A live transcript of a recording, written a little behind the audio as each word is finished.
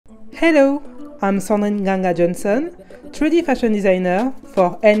Hello, I'm Sandrine Ganga Johnson, 3D fashion designer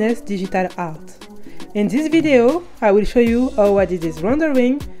for NS Digital Art. In this video, I will show you how I did this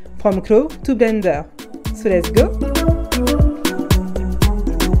rendering from Claw to Blender. So let's go!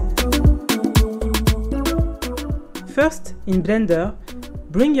 First, in Blender,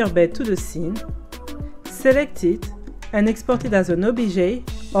 bring your bed to the scene, select it and export it as an OBJ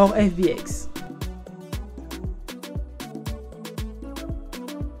or FBX.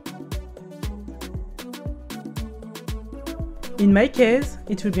 In my case,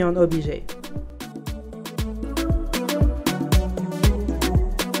 it will be on OBJ.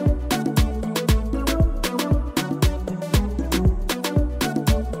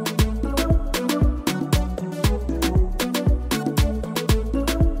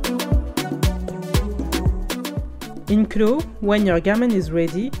 In Claw, when your garment is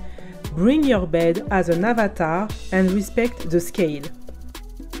ready, bring your bed as an avatar and respect the scale.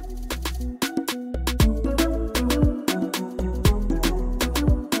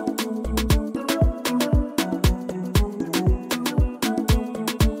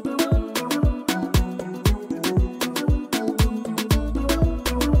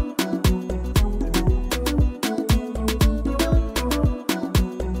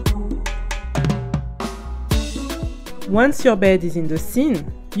 Once your bed is in the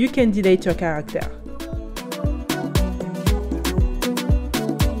scene, you can delete your character.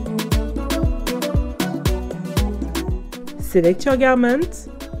 Select your garment,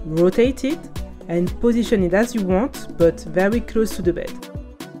 rotate it, and position it as you want, but very close to the bed.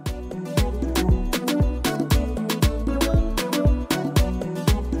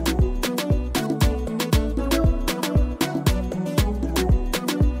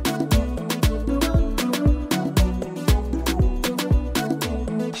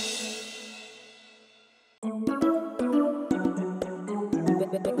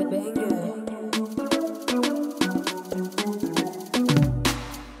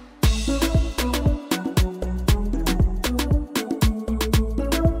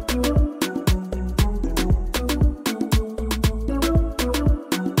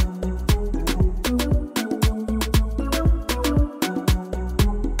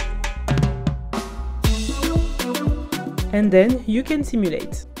 And then you can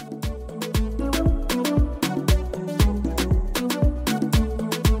simulate.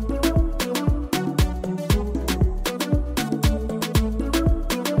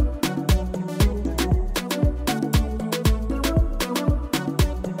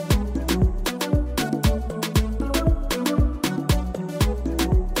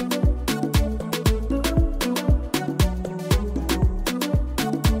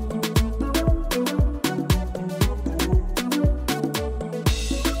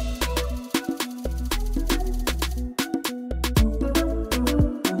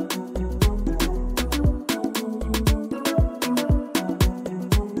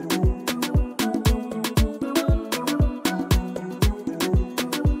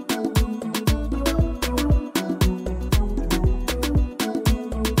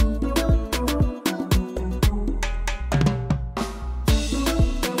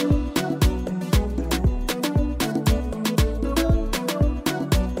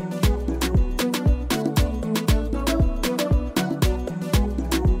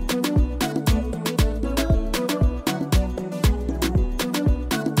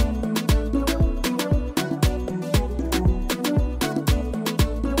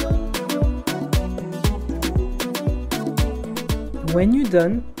 When you're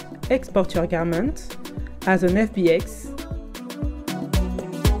done, export your garment as an FBX .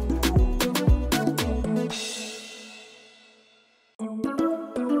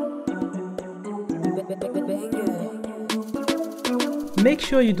 Make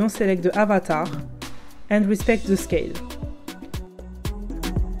sure you don't select the avatar and respect the scale.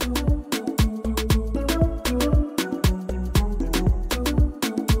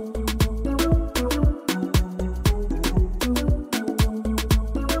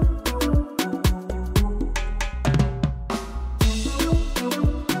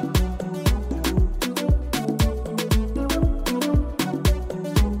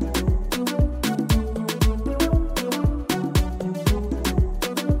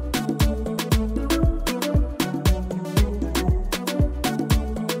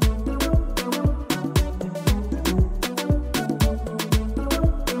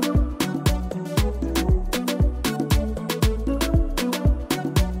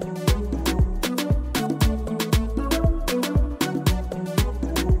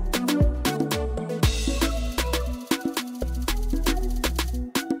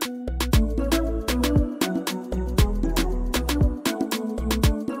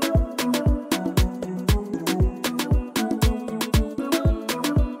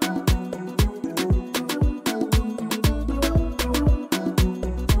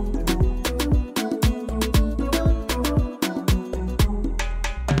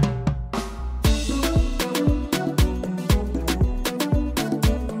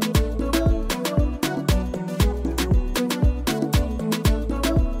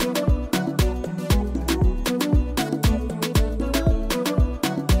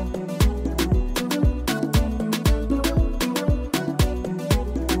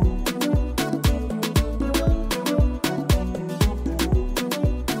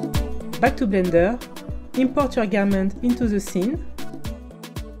 back to Blender, import your garment into the scene,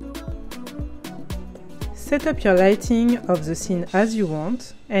 set up your lighting of the scene as you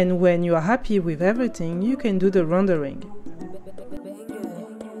want, and when you are happy with everything, you can do the rendering.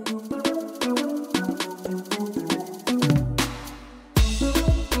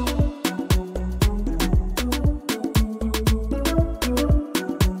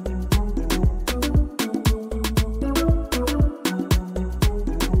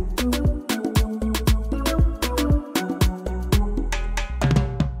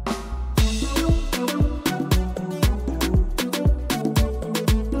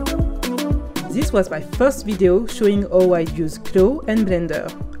 This was my first video showing how I use Claw and Blender.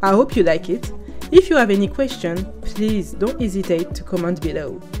 I hope you like it. If you have any question, please don't hesitate to comment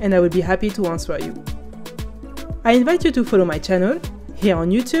below, and I will be happy to answer you. I invite you to follow my channel, here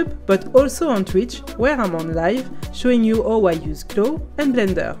on YouTube, but also on Twitch, where I'm on live, showing you how I use Claw and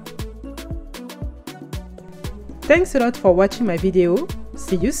Blender. Thanks a lot for watching my video.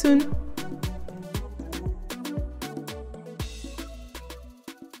 See you soon!